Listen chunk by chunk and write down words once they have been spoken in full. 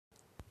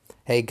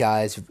Hey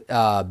guys,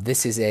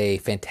 this is a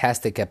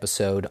fantastic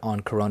episode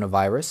on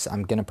coronavirus.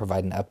 I'm going to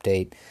provide an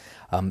update.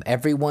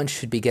 Everyone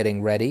should be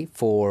getting ready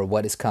for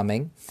what is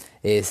coming.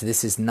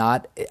 This is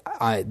not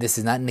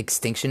an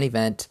extinction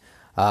event,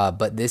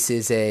 but this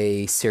is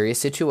a serious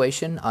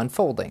situation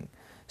unfolding.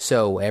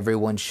 So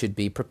everyone should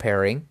be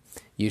preparing.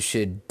 You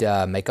should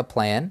make a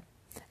plan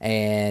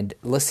and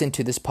listen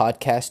to this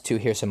podcast to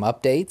hear some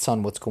updates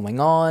on what's going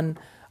on.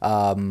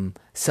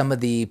 Some of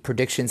the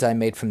predictions I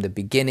made from the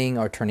beginning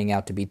are turning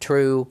out to be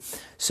true.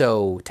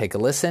 So take a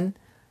listen.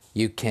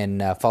 You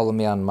can follow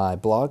me on my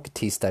blog,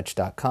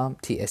 tstuch.com,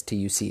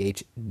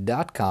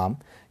 tstuch.com.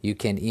 You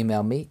can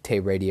email me,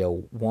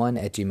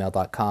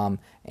 tayradio1@gmail.com.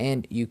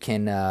 And you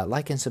can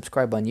like and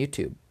subscribe on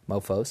YouTube,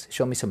 mofos.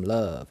 Show me some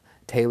love.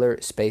 Taylor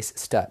space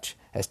Stuch,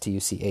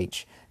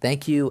 Stuch.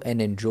 Thank you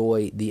and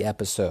enjoy the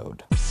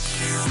episode.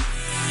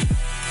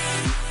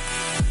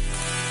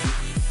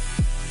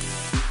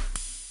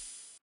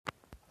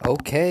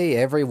 Okay,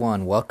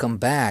 everyone, welcome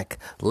back.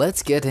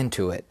 Let's get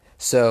into it.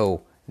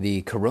 So,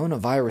 the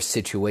coronavirus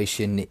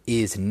situation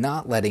is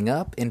not letting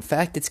up. In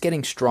fact, it's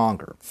getting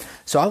stronger.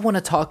 So, I want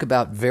to talk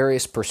about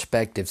various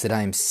perspectives that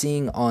I am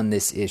seeing on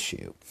this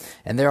issue.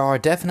 And there are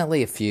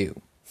definitely a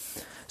few.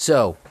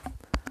 So,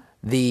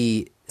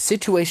 the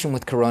situation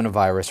with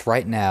coronavirus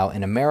right now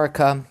in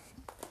America,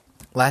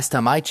 last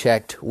time I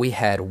checked, we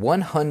had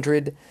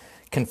 100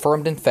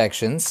 confirmed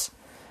infections,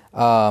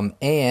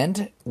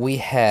 and we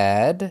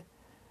had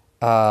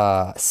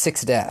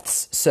 6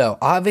 deaths. So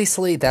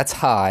obviously that's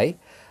high.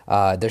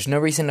 There's no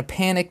reason to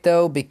panic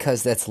though,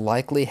 because that's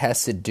likely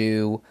has to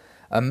do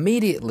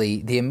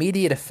the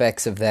immediate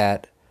effects of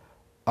that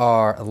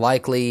are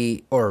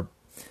likely, or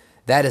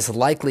that is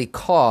likely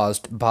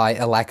caused by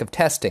a lack of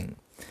testing.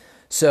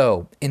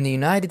 So in the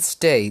United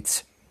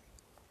States,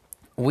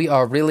 we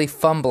are really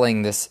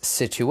fumbling this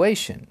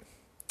situation.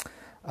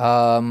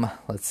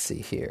 Let's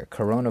see here.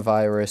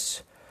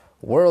 Coronavirus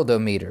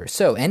Worldometer.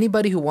 So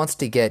anybody who wants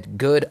to get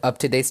good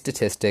up-to-date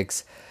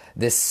statistics,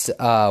 this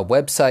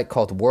website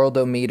called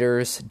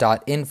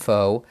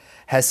worldometers.info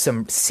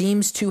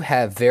seems to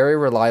have very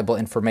reliable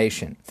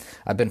information.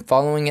 I've been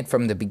following it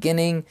from the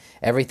beginning.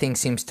 Everything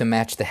seems to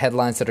match the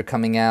headlines that are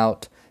coming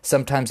out.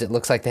 Sometimes it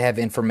looks like they have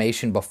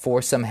information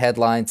before some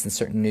headlines in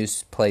certain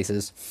news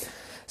places.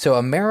 So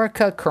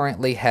America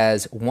currently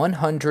has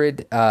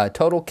 100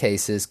 total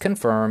cases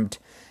confirmed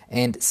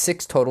and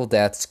 6 total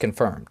deaths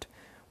confirmed.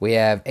 We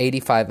have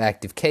 85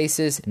 active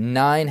cases,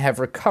 9 have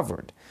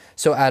recovered.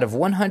 So out of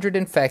 100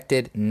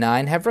 infected,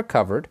 9 have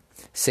recovered,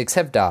 6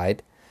 have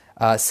died,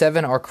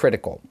 7 are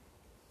critical.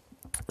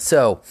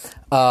 So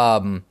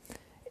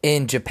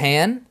in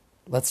Japan,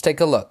 let's take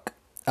a look.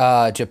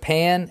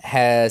 Japan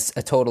has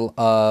a total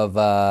of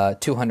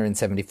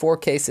 274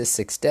 cases,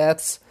 6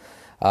 deaths.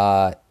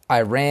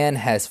 Iran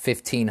has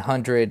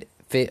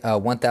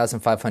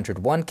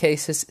 1,501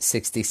 cases,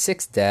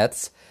 66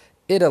 deaths.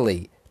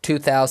 Italy,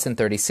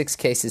 2,036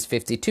 cases,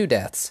 52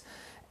 deaths.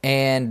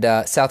 And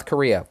South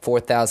Korea,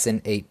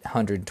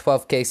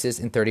 4,812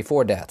 cases and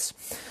 34 deaths.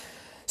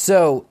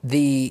 So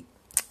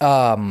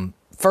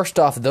first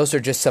off, those are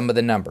just some of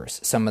the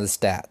numbers, some of the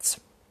stats.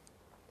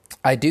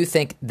 I do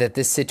think that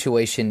this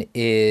situation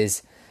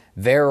is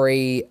it's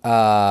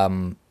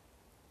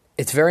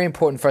very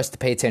important for us to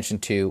pay attention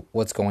to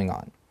what's going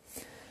on.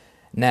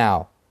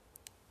 Now,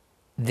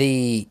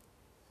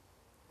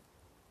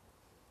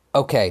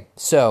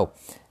 so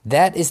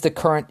that is the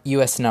current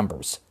U.S.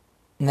 numbers.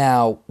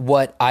 Now,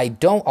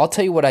 I'll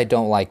tell you what I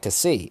don't like to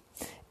see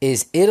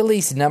is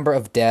Italy's number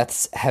of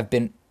deaths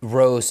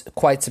rose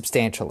quite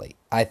substantially.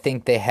 I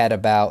think they had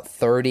about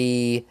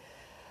 30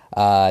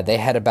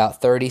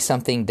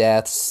 something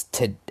deaths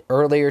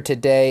earlier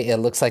today. It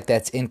looks like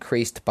that's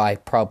increased by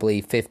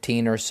probably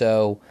 15 or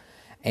so.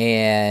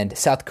 And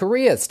South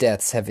Korea's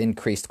deaths have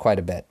increased quite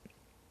a bit.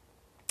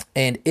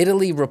 And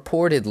Italy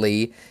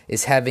reportedly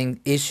is having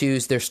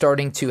issues. They're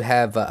starting to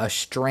have a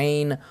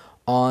strain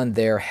on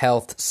their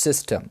health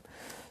system.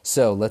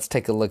 So let's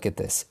take a look at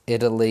this.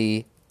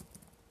 Italy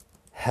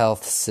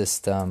health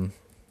system,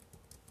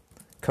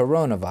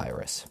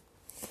 coronavirus.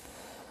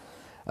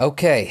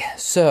 Okay,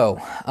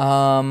 so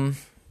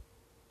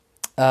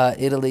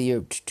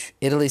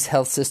Italy's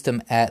health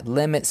system at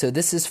limit. So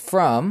this is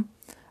from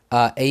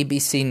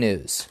ABC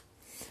News.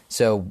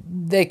 So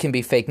they can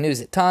be fake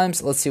news at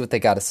times. Let's see what they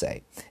got to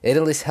say.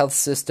 Italy's health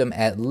system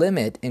at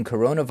limit in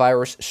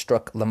coronavirus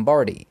struck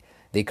Lombardy.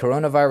 The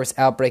coronavirus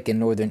outbreak in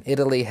northern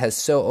Italy has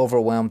so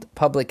overwhelmed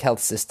public health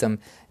system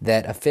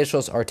that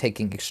officials are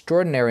taking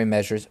extraordinary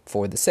measures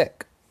for the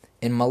sick.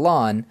 In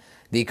Milan,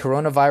 the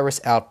coronavirus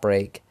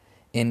outbreak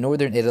in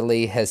northern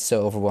Italy has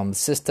so overwhelmed the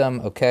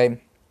system,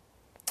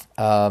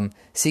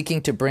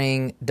 seeking to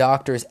bring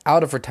doctors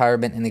out of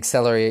retirement and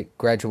accelerate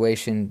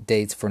graduation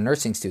dates for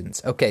nursing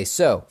students. Okay,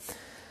 so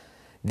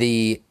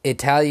the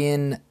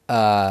Italian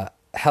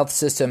health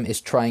system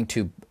is trying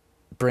to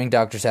bring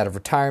doctors out of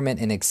retirement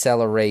and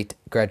accelerate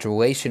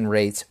graduation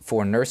rates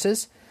for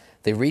nurses.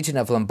 The region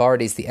of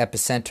Lombardy is the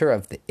epicenter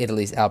of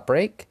Italy's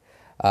outbreak.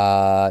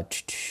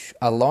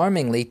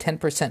 Alarmingly,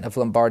 10% of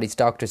Lombardy's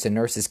doctors and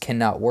nurses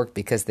cannot work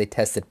because they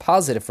tested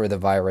positive for the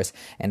virus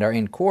and are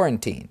in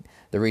quarantine,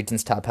 the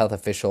region's top health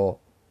official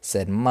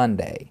said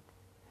Monday.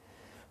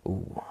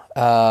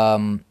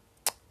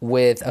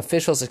 With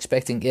officials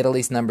expecting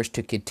Italy's numbers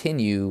to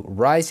continue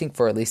rising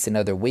for at least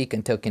another week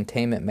until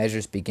containment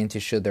measures begin to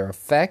show their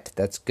effect.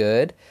 That's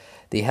good.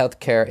 The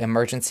healthcare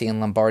emergency in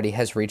Lombardy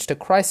has reached a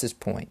crisis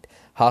point.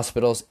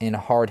 Hospitals in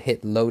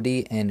hard-hit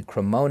Lodi and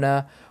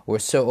Cremona were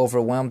so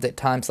overwhelmed at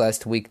times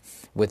last week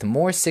with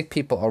more sick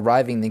people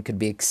arriving than could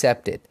be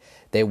accepted.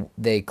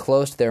 They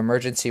closed their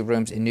emergency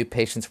rooms and new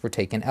patients were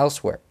taken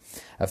elsewhere.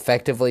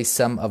 Effectively,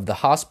 some of the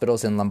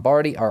hospitals in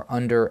Lombardy are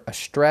under a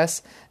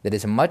stress that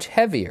is much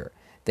heavier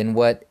than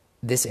what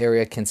this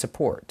area can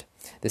support.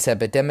 This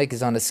epidemic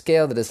is on a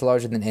scale that is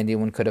larger than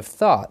anyone could have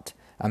thought,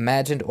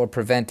 imagined, or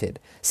prevented.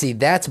 See,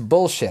 that's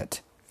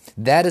bullshit.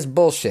 That is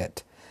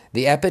bullshit.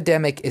 The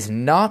epidemic is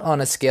not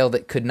on a scale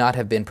that could not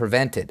have been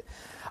prevented.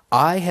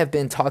 I have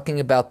been talking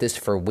about this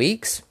for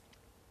weeks.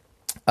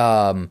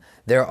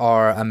 There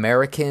are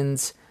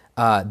Americans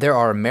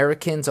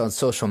on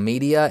social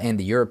media and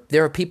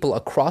there are people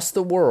across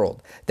the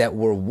world that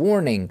were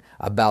warning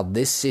about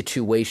this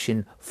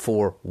situation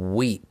for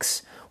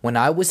weeks. When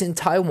I was in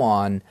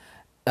Taiwan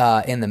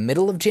in the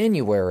middle of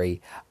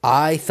January,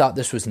 I thought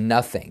this was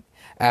nothing.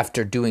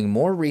 After doing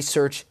more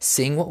research,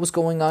 seeing what was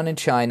going on in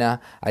China,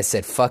 I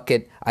said, fuck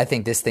it. I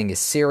think this thing is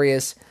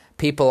serious.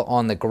 People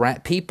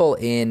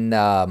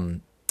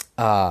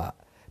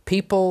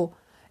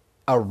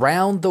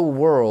around the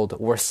world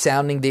were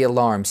sounding the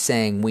alarm,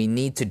 saying we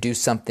need to do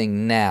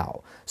something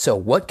now. So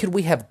what could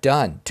we have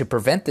done to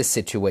prevent this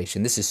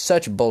situation? This is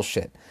such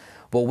bullshit.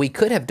 What we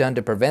could have done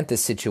to prevent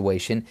this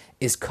situation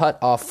is cut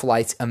off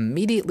flights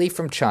immediately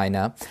from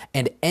China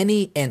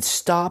and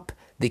stop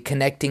the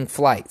connecting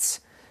flights.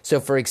 So,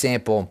 for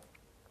example,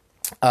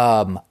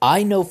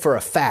 I know for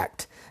a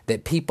fact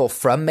that people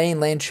from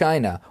mainland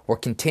China were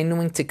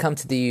continuing to come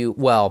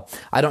to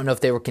I don't know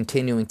if they were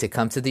continuing to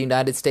come to the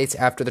United States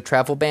after the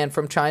travel ban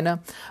from China,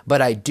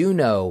 but I do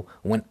know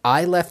when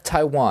I left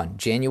Taiwan,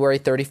 January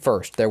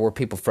 31st, there were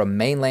people from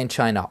mainland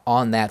China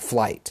on that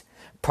flight,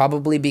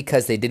 probably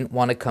because they didn't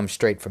want to come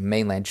straight from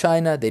mainland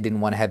China. They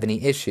didn't want to have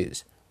any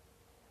issues.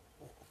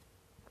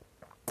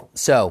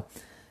 So,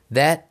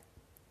 that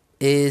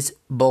is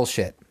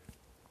bullshit.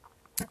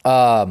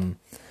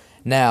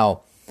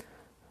 Now,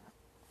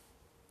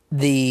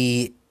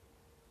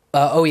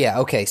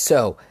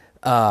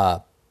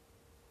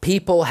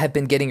 people have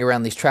been getting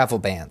around these travel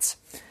bans.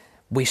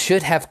 We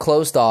should have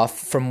closed off,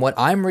 from what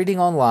I'm reading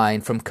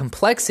online from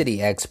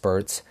complexity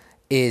experts,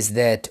 is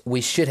that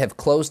we should have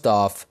closed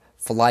off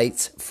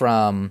flights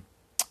from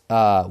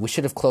South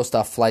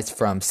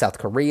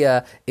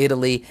Korea,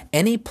 Italy,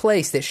 any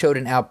place that showed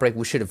an outbreak.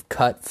 We should have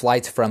cut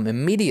flights from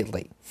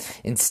immediately.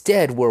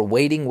 Instead, we're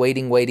waiting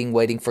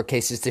for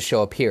cases to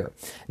show up here.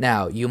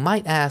 Now, you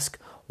might ask,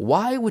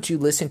 why would you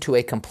listen to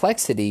a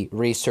complexity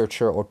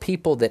researcher or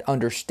people that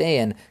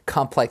understand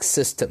complex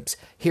systems?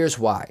 Here's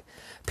why.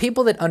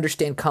 People that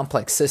understand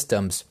complex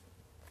systems,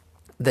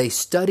 they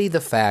study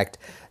the fact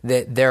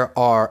that there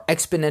are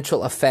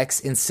exponential effects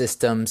in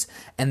systems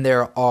and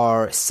there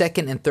are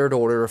second and third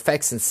order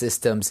effects in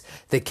systems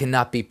that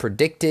cannot be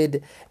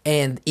predicted,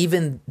 and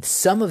even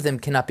some of them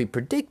cannot be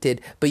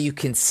predicted, but you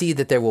can see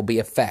that there will be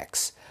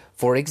effects.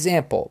 For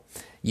example,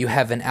 you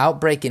have an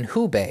outbreak in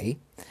Hubei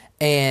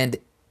and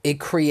it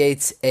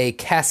creates a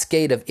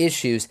cascade of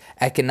issues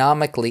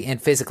economically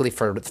and physically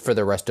for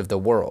the rest of the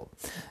world.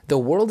 The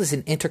world is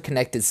an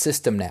interconnected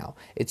system now.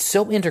 It's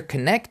so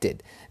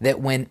interconnected that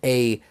when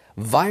a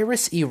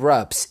virus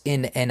erupts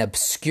in an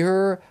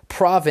obscure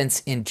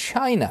province in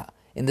China,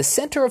 in the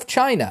center of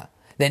China,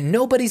 that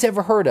nobody's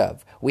ever heard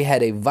of, we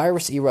had a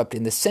virus erupt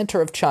in the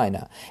center of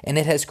China, and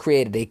it has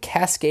created a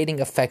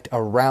cascading effect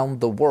around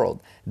the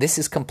world. This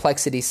is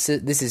complexity.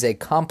 This is a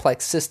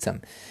complex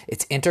system.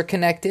 It's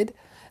interconnected.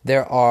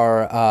 There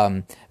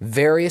are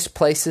various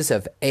places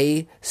of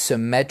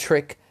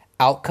asymmetric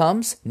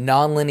outcomes,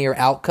 nonlinear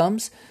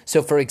outcomes.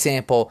 So, for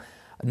example,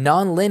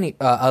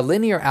 a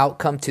linear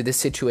outcome to this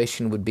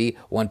situation would be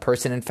one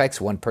person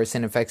infects, one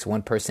person infects,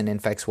 one person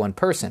infects one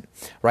person,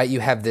 right? You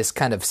have this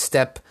kind of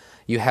step,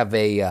 you have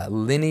a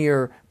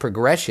linear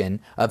progression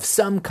of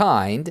some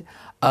kind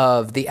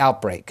of the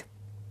outbreak.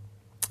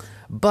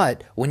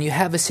 But when you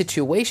have a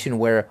situation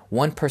where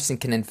one person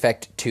can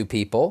infect two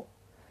people,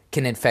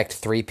 can infect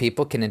three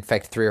people, can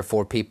infect three or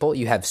four people,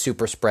 you have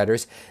super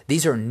spreaders.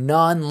 These are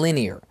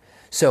non-linear.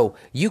 So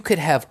you could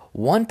have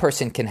one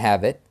person can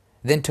have it,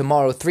 then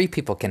tomorrow 3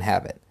 people can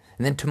have it,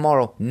 and then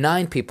tomorrow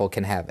 9 people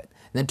can have it,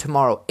 and then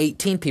tomorrow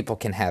 18 people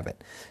can have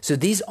it. So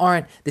this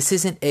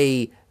isn't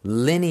a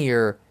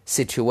linear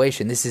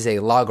situation. This is a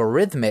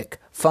logarithmic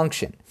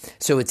function.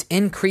 So it's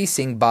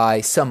increasing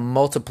by some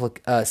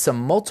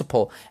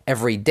multiple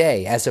every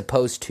day, as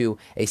opposed to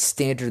a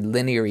standard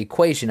linear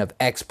equation of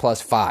x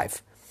plus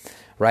 5.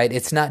 Right?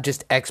 It's not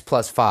just x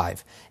plus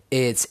 5.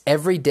 It's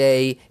every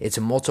day, it's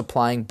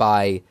multiplying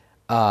by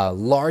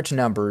large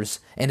numbers,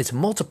 and it's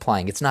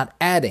multiplying. It's not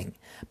adding.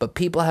 but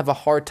we have a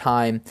hard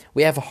time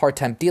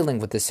dealing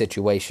with this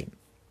situation.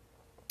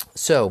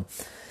 So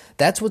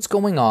that's what's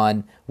going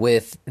on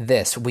with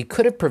this. We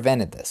could have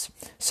prevented this.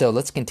 So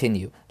let's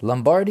continue.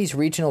 Lombardy's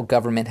regional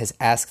government has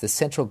asked the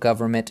central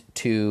government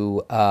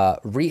to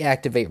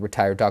reactivate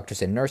retired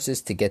doctors and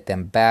nurses to get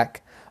them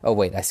back. Oh,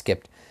 wait, I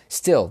skipped.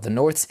 Still, the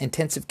North's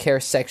intensive care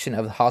section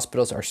of the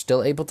hospitals are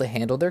still able to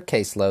handle their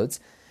caseloads.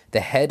 The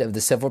head of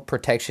the Civil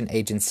Protection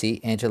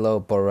Agency, Angelo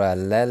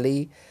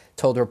Borrelli,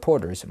 told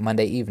reporters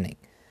Monday evening.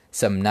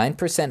 Some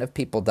 9% of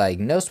people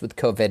diagnosed with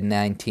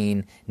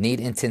COVID-19 need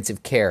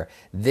intensive care.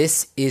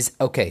 This is,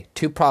 okay,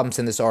 two problems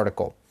in this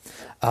article.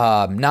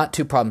 Not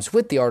two problems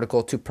with the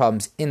article, two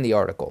problems in the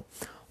article.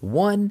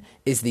 One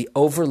is the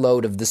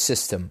overload of the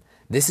system.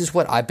 This is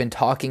what I've been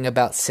talking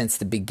about since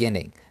the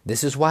beginning.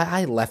 This is why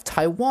I left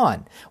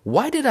Taiwan.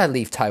 Why did I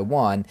leave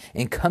Taiwan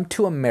and come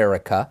to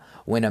America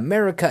when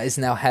America is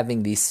now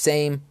having these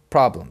same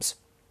problems?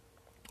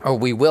 Or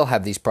we will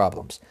have these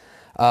problems.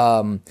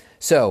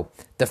 So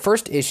the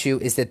first issue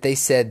is that they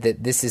said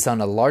that this is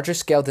on a larger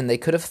scale than they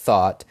could have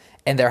thought,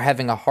 and they're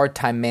having a hard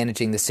time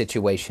managing the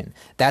situation.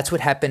 That's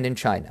what happened in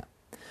China.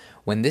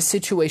 When this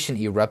situation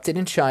erupted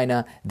in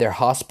China, their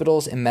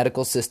hospitals and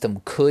medical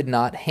system could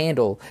not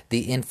handle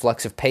the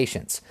influx of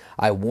patients.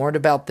 I warned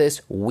about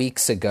this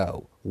weeks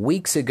ago.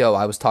 Weeks ago,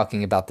 I was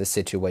talking about this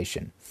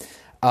situation.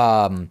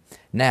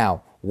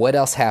 Now, what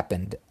else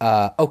happened?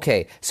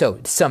 Okay, so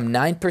some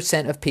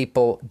 9% of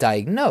people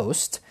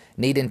diagnosed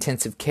need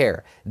intensive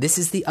care. This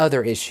is the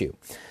other issue.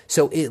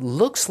 So it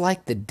looks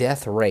like the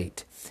death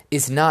rate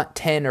is not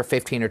 10 or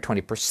 15 or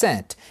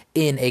 20%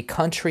 in a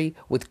country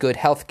with good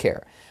health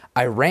care.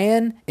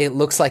 Iran, it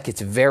looks like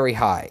it's very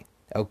high,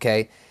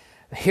 okay?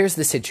 Here's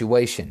the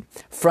situation.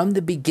 From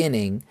the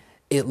beginning,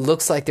 it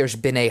looks like there's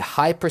been a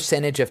high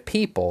percentage of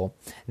people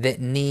that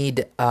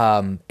need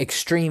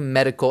extreme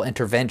medical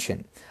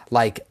intervention,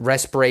 like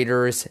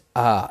respirators,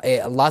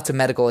 lots of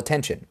medical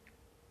attention.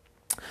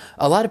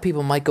 A lot of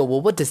people might go,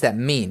 well, what does that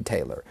mean,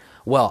 Taylor?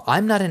 Well,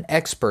 I'm not an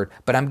expert,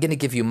 but I'm going to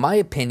give you my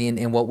opinion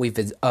and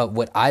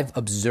what I've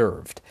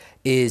observed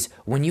is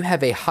when you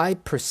have a high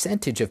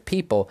percentage of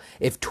people,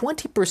 if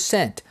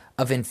 20%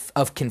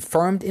 of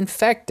confirmed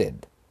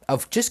infected,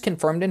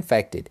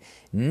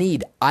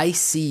 need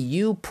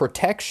ICU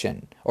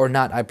protection, or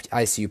not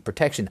ICU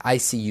protection,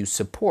 ICU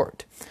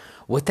support.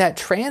 What that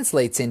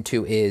translates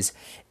into is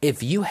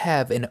if you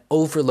have an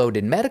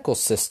overloaded medical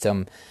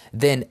system,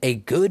 then a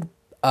good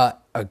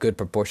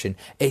proportion,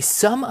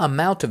 some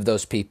amount of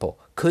those people,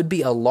 could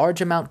be a large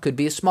amount, could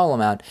be a small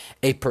amount,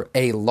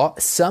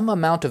 some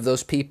amount of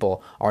those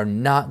people are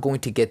not going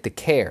to get the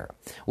care,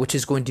 which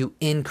is going to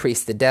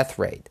increase the death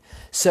rate.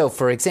 So,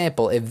 for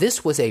example, if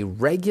this was a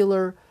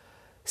regular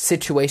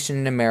situation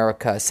in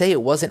America, say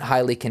it wasn't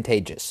highly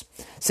contagious,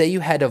 say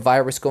you had a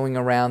virus going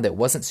around that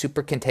wasn't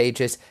super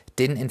contagious,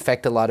 didn't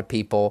infect a lot of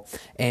people,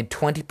 and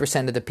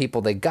 20% of the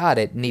people that got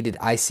it needed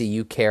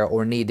ICU care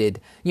or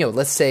needed,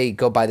 let's say,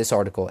 go by this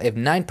article, if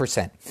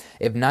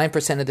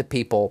 9% of the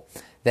people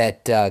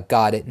that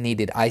got it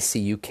needed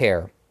ICU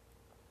care,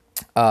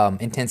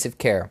 intensive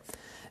care,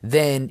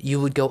 then you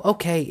would go,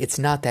 okay, it's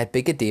not that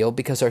big a deal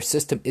because our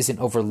system isn't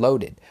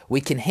overloaded.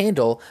 We can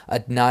handle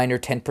a 9 or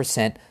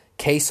 10%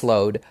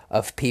 caseload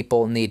of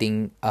people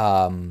needing,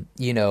 hospital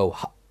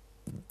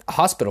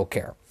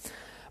care.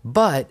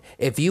 But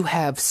if you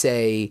have,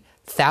 say,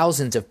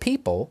 thousands of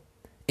people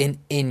in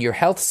your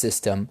health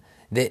system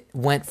that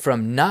went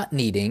from not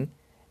needing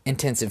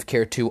intensive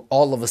care to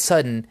all of a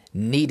sudden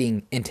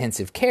needing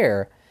intensive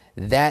care,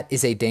 that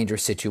is a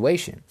dangerous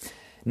situation.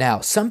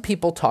 Now, some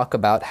people talk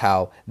about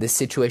how this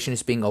situation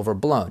is being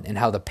overblown and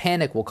how the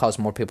panic will cause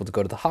more people to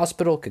go to the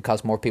hospital, could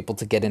cause more people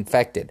to get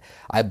infected.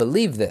 I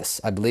believe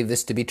this. I believe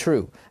this to be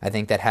true. I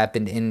think that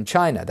happened in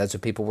China. That's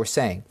what people were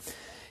saying.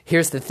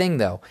 Here's the thing,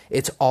 though.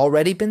 It's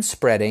already been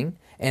spreading,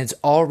 and it's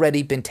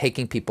already been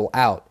taking people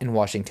out in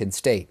Washington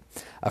State.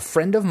 A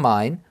friend of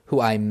mine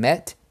who I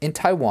met in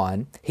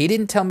Taiwan, he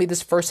didn't tell me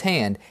this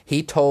firsthand.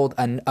 He told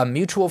a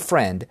mutual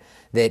friend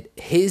that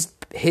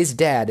his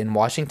dad in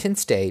Washington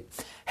State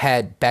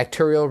had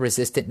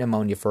bacterial-resistant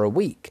pneumonia for a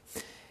week.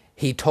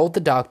 He told the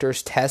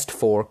doctors test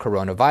for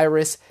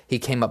coronavirus. He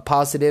came up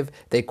positive.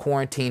 They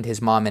quarantined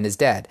his mom and his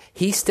dad.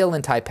 He's still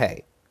in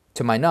Taipei,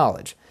 to my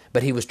knowledge,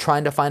 but he was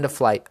trying to find a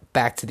flight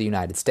back to the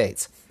United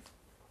States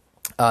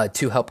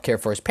to help care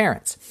for his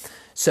parents.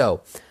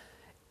 So,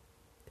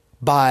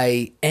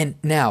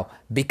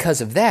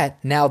 because of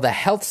that, now the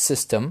health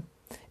system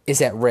is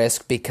at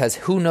risk because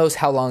who knows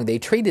how long they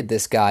treated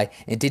this guy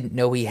and didn't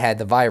know he had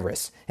the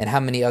virus, and how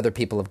many other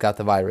people have got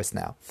the virus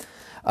now.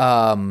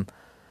 All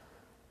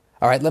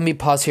right, let me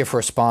pause here for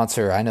a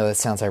sponsor. I know that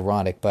sounds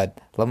ironic, but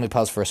let me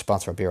pause for a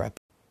sponsor. I'll be right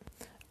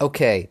back.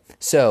 Okay,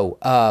 so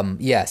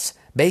yes,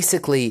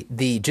 basically,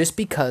 just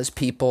because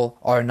people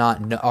are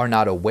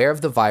not aware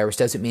of the virus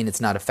doesn't mean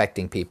it's not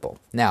affecting people.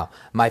 Now,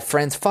 my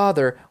friend's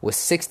father was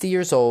 60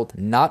 years old,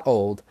 not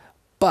old,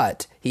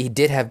 but he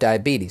did have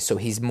diabetes, so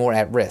he's more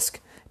at risk.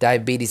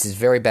 Diabetes is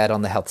very bad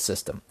on the health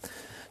system,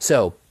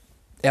 so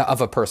of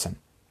a person.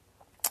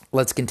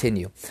 Let's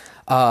continue.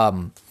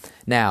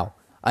 Now,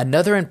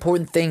 another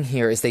important thing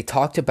here is they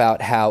talked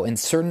about how in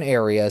certain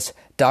areas,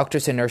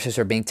 doctors and nurses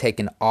are being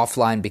taken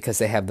offline because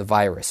they have the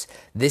virus.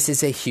 This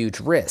is a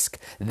huge risk.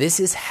 This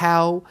is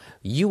how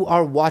you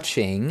are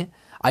watching.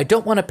 I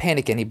don't want to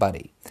panic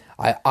anybody.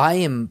 I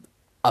am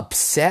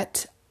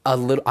upset a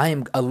little. I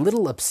am a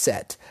little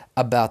upset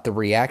about the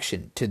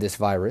reaction to this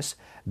virus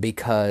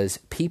because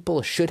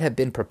people should have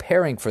been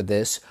preparing for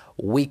this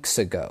weeks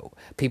ago.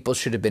 People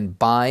should have been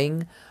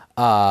buying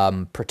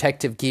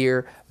protective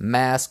gear,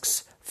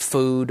 masks,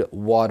 food,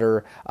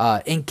 water,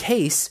 in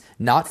case,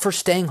 not for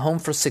staying home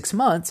for 6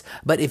 months,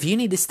 but if you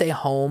need to stay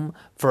home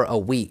for a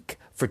week,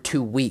 for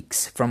 2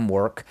 weeks from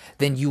work,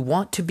 then you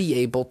want to be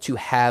able to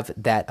have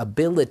that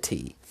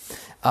ability.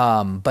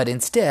 But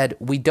instead,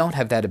 we don't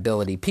have that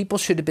ability. People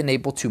should have been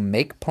able to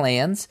make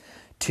plans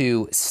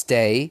to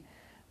stay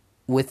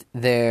with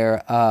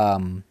their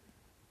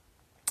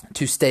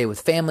to stay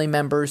with family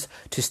members,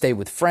 to stay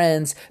with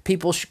friends.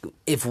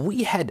 If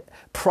we had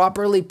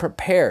properly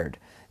prepared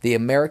the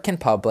American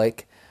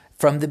public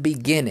from the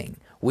beginning,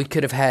 we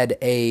could have had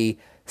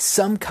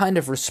some kind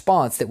of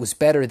response that was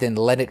better than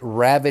let it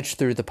ravage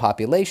through the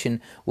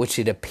population, which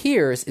it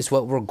appears is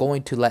what we're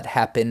going to let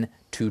happen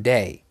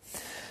today.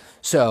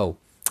 So,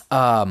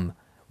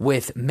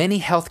 with many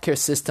healthcare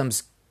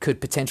systems could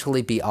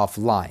potentially be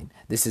offline.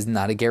 This is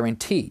not a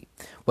guarantee.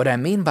 What I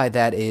mean by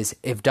that is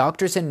if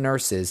doctors and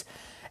nurses,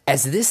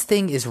 as this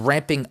thing is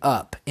ramping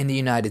up in the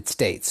United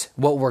States,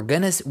 what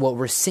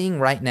we're seeing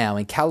right now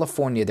in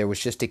California, there was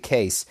just a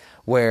case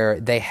where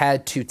they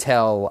had to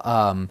tell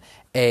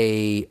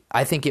I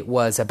think it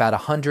was about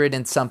 100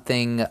 and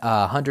something,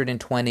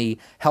 120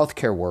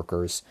 healthcare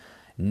workers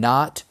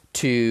not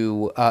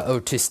to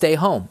stay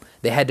home.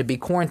 They had to be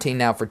quarantined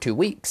now for 2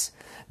 weeks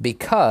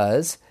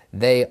because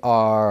they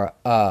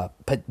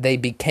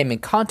became in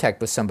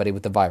contact with somebody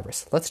with the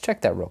virus. Let's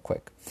check that real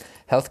quick.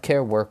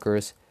 Healthcare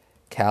workers,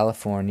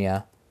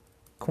 California,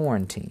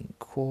 quarantine.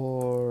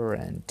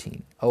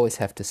 Always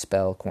have to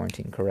spell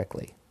quarantine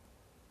correctly.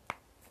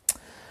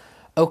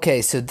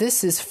 Okay, so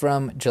this is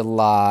from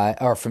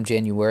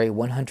January.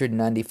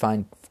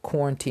 195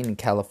 quarantine in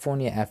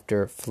California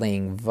after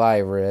fleeing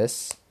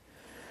virus.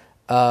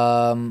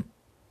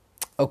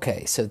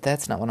 Okay, so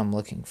that's not what I'm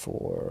looking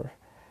for.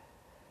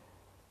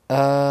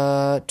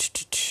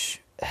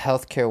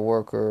 Healthcare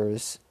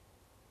workers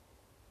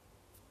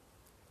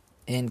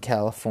in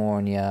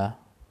California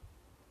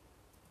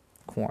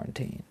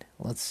quarantine.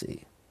 Let's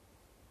see.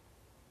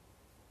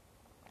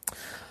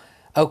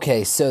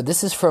 Okay, so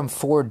this is from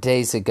 4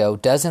 days ago.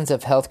 Dozens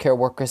of healthcare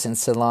workers in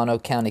Solano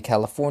County,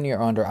 California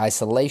are under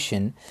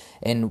isolation,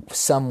 and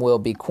some will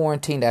be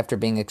quarantined after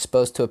being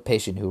exposed to a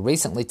patient who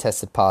recently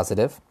tested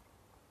positive.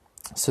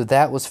 So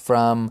that was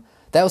 4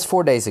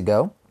 days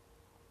ago.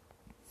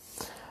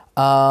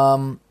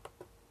 From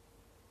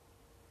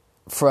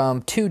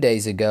 2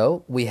 days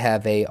ago, we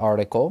have a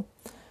article.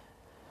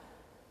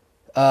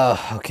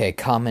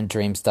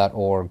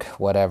 commondreams.org,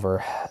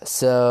 whatever.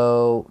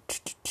 So,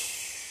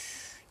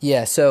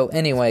 yeah, so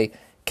anyway,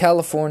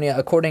 California,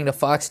 according to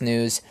Fox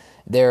News,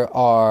 there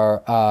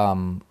are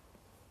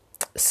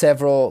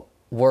several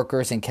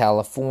workers in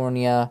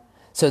California.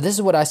 So this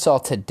is what I saw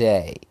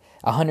today.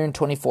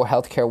 124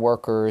 healthcare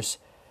workers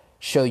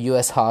show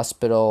U.S.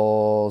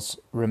 hospitals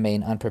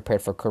remain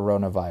unprepared for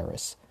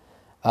coronavirus.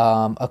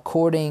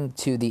 According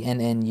to the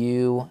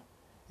NNU,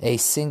 a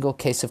single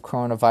case of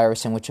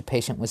coronavirus in which a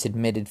patient was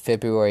admitted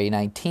February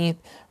 19th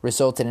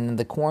resulted in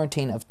the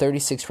quarantine of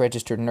 36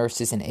 registered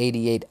nurses and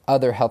 88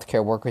 other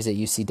healthcare workers at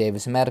UC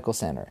Davis Medical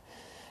Center.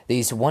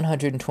 These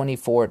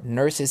 124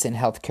 nurses and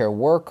healthcare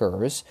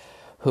workers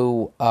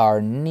who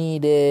are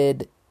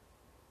needed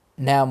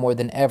now more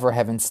than ever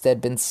have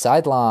instead been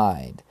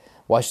sidelined.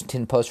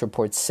 Washington Post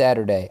reports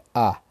Saturday.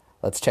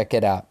 Let's check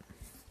it out.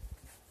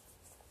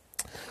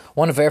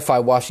 Want to verify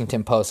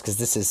Washington Post because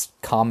this is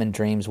Common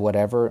Dreams,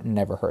 whatever.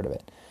 Never heard of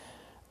it.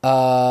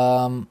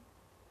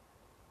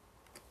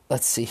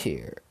 Let's see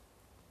here.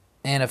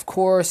 And of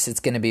course, it's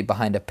going to be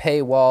behind a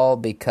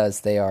paywall because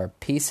they are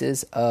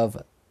pieces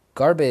of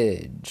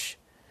garbage.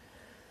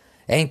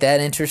 Ain't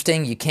that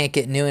interesting? You can't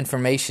get new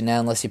information now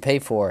unless you pay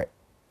for it.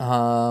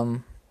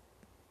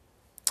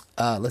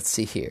 Let's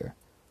see here.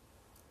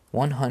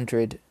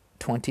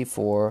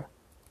 124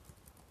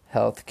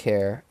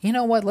 healthcare. You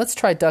know what? Let's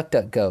try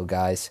DuckDuckGo,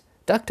 guys.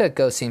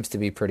 DuckDuckGo seems to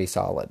be pretty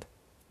solid.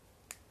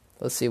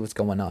 Let's see what's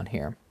going on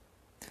here.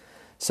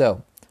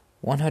 So,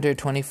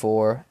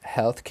 124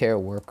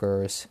 healthcare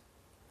workers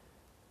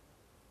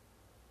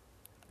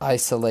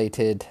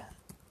isolated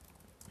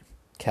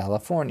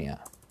California.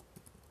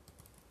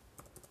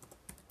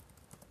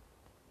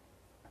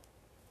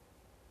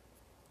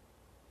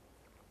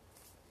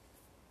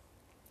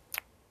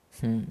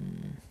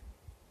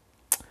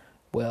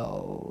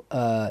 Well,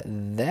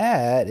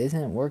 that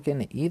isn't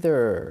working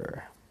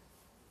either.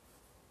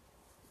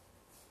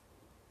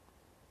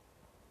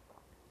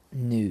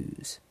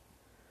 News.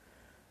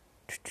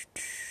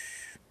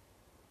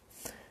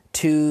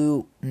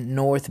 2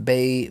 North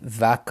Bay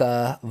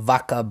Vaca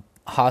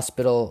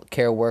hospital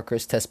care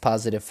workers test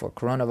positive for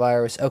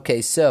coronavirus.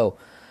 Okay, so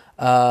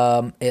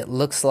it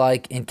looks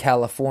like in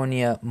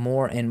California,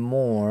 more and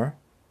more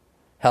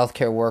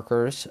healthcare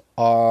workers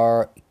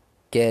are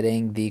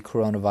getting the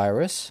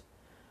coronavirus.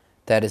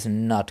 That is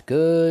not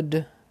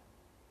good.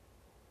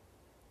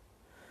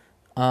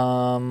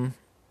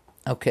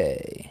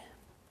 Okay.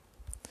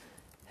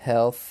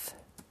 Health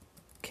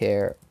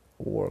care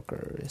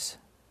workers.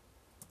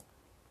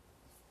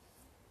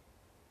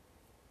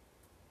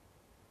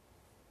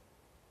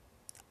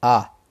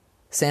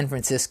 San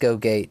Francisco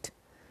Gate.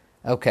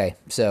 Okay,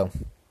 so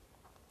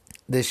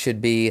this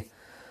should be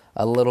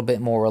a little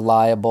bit more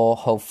reliable,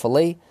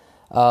 hopefully.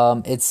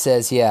 It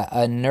says,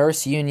 a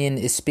nurse union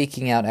is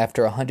speaking out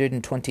after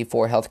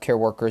 124 healthcare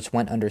workers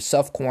went under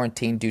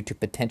self-quarantine due to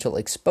potential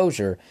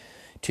exposure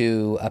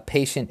to a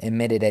patient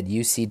admitted at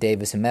UC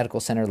Davis Medical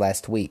Center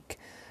last week.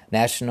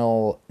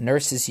 National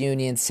Nurses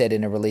Union said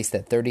in a release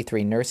that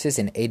 33 nurses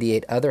and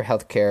 88 other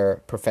healthcare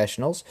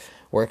professionals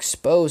were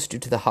exposed due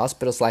to the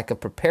hospital's lack of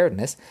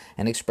preparedness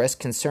and expressed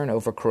concern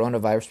over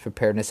coronavirus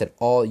preparedness at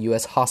all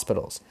U.S.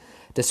 hospitals.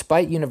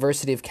 Despite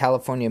University of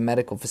California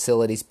medical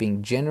facilities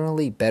being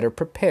generally better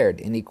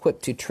prepared and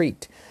equipped to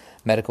treat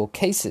medical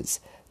cases,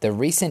 the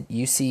recent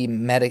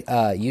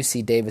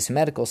UC Davis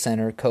Medical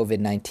Center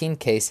COVID-19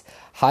 case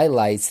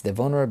highlights the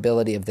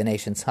vulnerability of the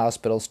nation's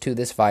hospitals to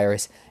this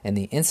virus and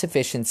the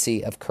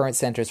insufficiency of current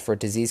Centers for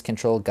Disease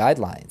Control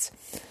guidelines.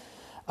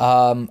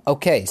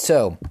 Okay,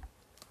 so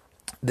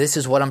this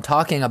is what I'm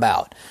talking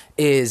about,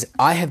 is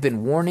I have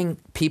been warning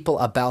people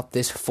about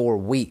this for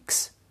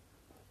weeks.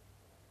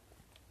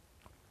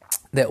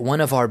 That one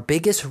of our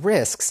biggest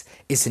risks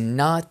is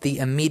not the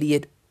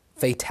immediate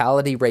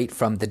fatality rate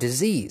from the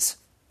disease.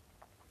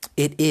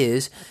 It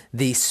is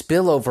the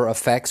spillover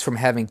effects from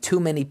having too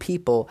many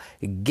people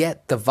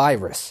get the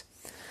virus.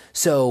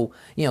 So,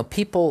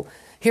 people,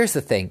 here's the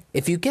thing.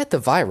 If you get the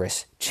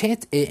virus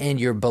and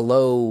you're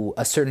below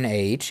a certain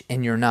age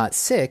and you're not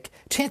sick,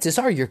 chances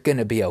are you're going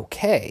to be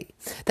okay.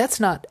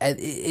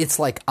 It's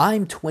like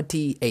I'm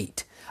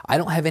 28. I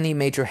don't have any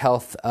major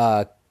health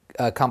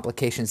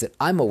complications that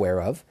I'm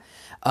aware of.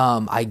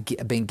 I've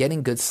been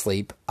getting good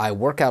sleep. I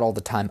work out all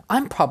the time.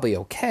 I'm probably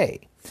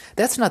okay.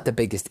 That's not the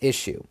biggest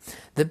issue.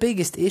 The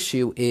biggest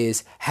issue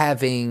is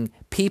having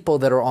people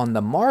that are on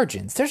the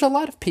margins. There's a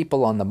lot of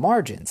people on the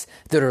margins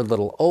that are a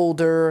little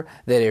older,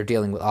 that are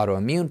dealing with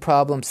autoimmune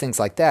problems, things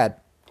like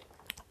that.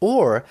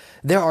 Or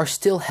there are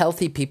still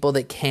healthy people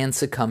that can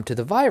succumb to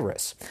the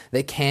virus.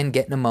 They can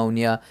get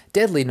pneumonia,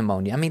 deadly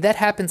pneumonia. I mean, that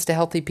happens to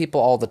healthy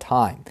people all the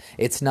time.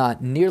 It's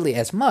not nearly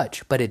as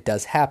much, but it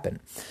does happen.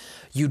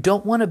 You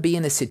don't want to be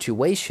in a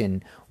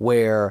situation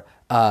where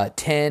 9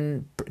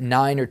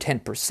 or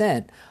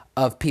 10%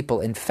 of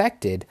people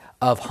infected,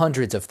 of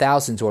hundreds of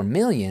thousands or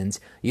millions,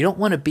 you don't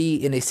want to be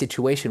in a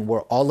situation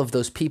where all of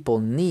those people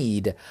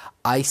need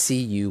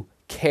ICU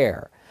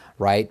care,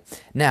 right?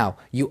 Now,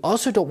 you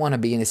also don't want to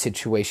be in a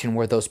situation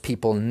where those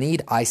people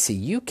need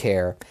ICU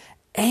care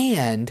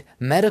and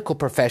medical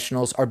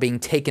professionals are being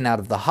taken out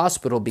of the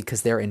hospital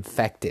because they're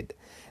infected.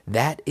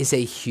 That is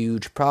a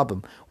huge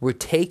problem. We're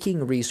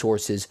taking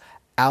resources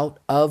out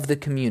of the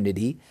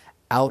community,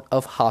 out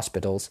of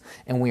hospitals,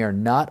 and we are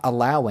not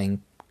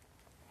allowing,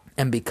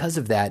 and because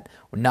of that,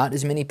 not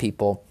as many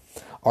people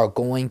are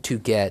going to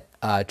get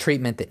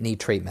treatment that need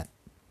treatment.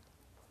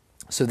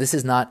 So this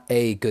is not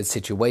a good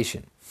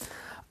situation.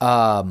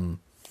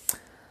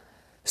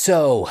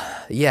 So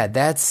yeah,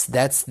 that's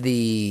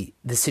the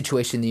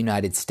situation in the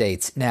United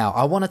States. Now,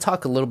 I want to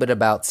talk a little bit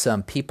about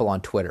some people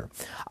on Twitter.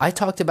 I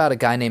talked about a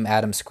guy named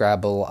Adam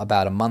Scrabble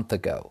about a month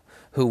ago,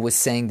 who was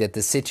saying that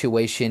the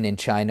situation in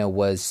China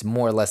was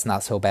more or less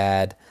not so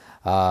bad,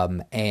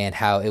 and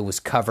how it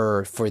was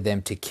cover for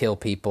them to kill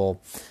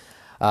people.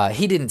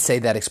 He didn't say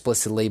that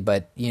explicitly,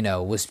 but,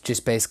 it was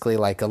just basically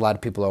like a lot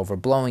of people are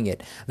overblowing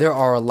it. There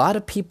are a lot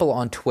of people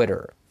on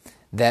Twitter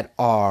that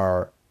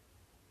are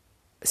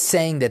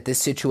saying that this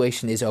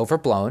situation is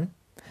overblown,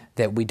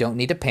 that we don't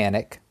need to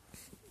panic.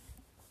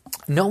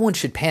 No one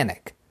should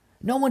panic.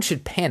 No one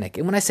should panic.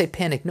 And when I say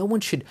panic, no one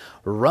should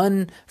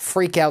run,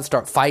 freak out,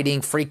 start fighting,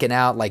 freaking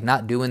out, like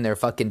not doing their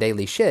fucking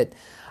daily shit.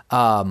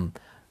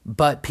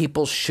 But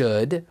people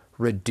should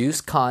reduce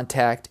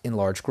contact in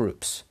large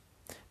groups.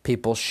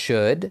 People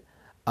should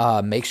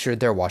make sure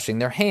they're washing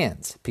their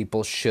hands.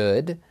 People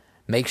should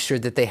make sure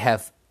that they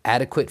have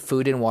adequate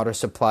food and water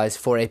supplies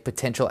for a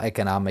potential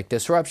economic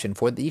disruption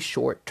for the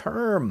short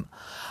term.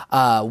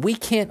 We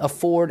can't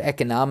afford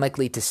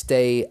economically to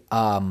stay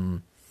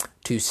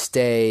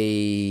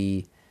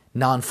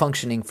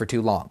non-functioning for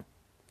too long.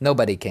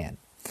 Nobody can.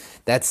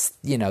 That's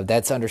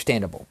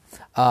understandable.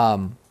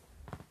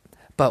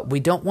 But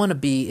we don't want to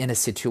be in a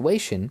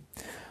situation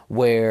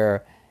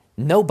where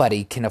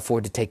nobody can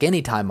afford to take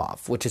any time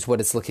off, which is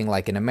what it's looking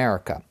like in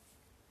America.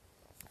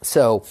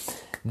 So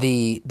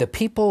the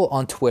people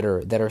on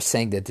Twitter that are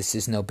saying that this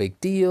is no big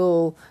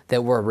deal,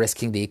 that we're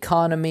risking the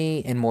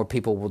economy and more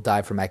people will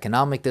die from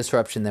economic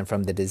disruption than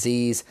from the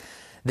disease,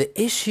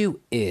 the issue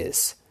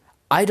is,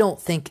 I don't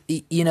think,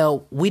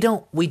 we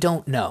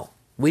don't know.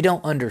 We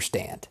don't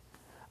understand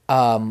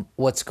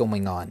what's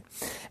going on.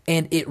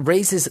 And it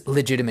raises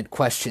legitimate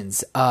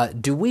questions.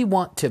 Do we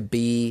want to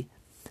be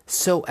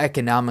so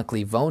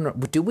economically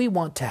vulnerable? Do we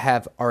want to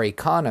have our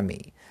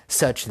economy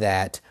such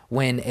that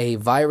when a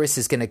virus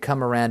is going to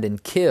come around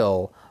and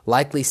kill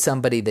likely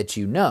somebody that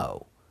you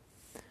know,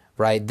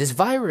 right? This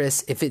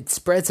virus, if it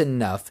spreads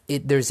enough,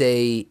 if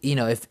the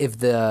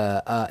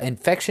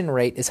infection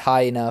rate is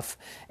high enough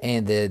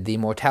and the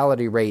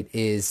mortality rate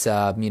is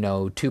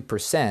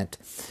 2%,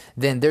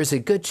 then there's a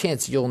good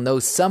chance you'll know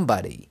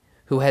somebody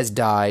who has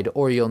died,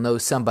 or you'll know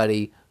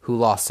somebody who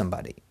lost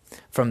somebody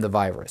from the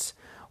virus.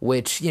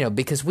 Which,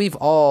 because we've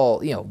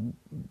all,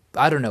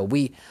 I don't know,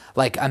 when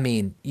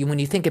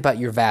you think about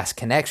your vast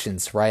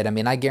connections, right? I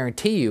mean, I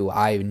guarantee you,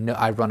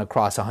 I run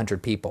across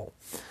 100 people.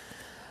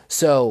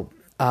 So,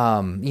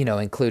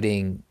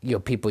 including,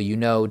 people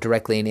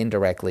directly and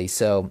indirectly.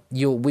 So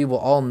we will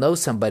all know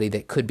somebody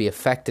that could be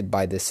affected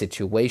by this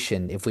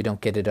situation if we don't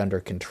get it under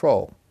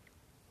control.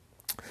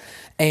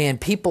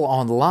 And people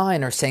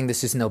online are saying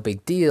this is no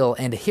big deal.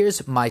 And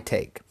here's my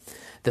take.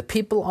 The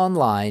people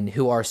online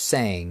who are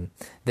saying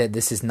that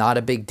this is not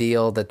a big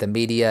deal, that the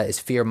media is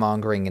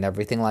fear-mongering and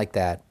everything like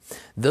that,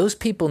 those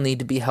people need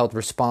to be held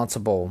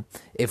responsible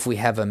if we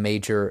have a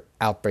major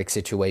outbreak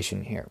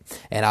situation here.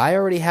 And I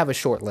already have a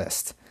short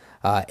list.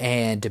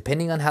 And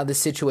depending on how this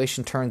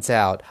situation turns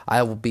out,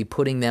 I will be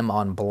putting them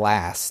on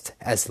blast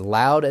as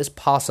loud as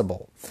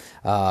possible.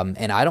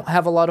 And I don't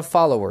have a lot of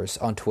followers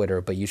on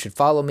Twitter, but you should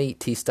follow me,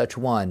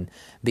 TStutch1,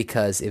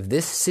 because if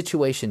this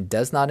situation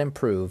does not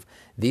improve,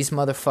 these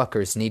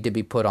motherfuckers need to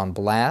be put on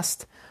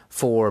blast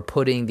for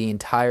putting the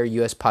entire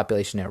U.S.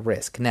 population at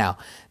risk. Now,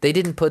 they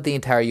didn't put the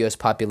entire U.S.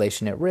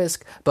 population at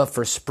risk, but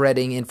for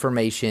spreading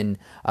information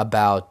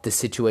about the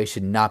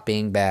situation not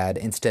being bad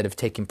instead of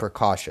taking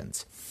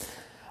precautions.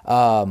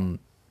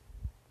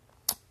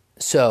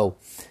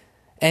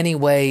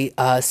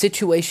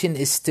 Situation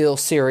is still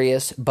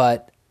serious,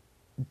 but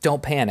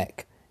don't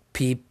panic.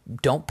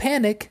 Don't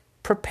panic,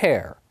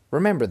 prepare.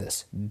 Remember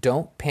this.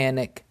 Don't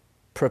panic,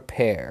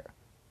 prepare.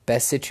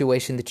 Best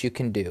situation that you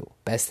can do.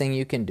 Best thing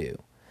you can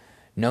do.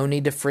 No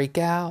need to freak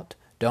out.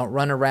 Don't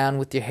run around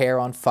with your hair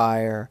on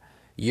fire.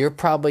 You're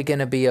probably going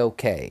to be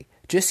okay.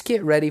 Just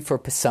get ready for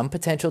some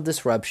potential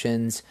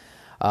disruptions.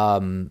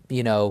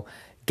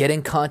 Get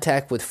in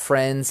contact with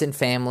friends and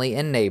family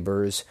and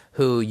neighbors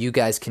who you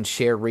guys can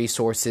share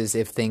resources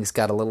if things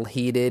got a little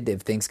heated,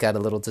 if things got a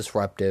little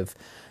disruptive.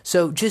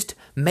 So just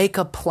make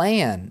a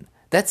plan.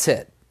 That's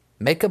it.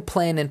 Make a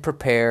plan and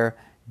prepare.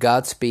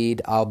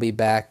 Godspeed. I'll be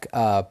back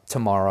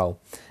tomorrow.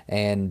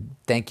 And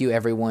thank you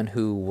everyone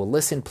who will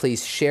listen.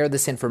 Please share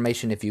this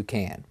information if you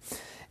can.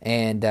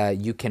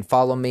 And you can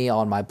follow me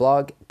on my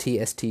blog,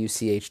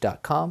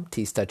 tstuch.com,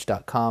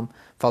 tstutch.com.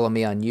 Follow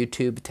me on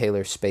YouTube,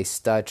 Taylor Space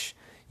Stutch.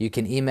 You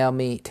can email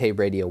me,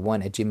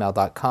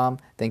 tayradio1@gmail.com.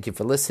 Thank you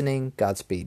for listening. Godspeed.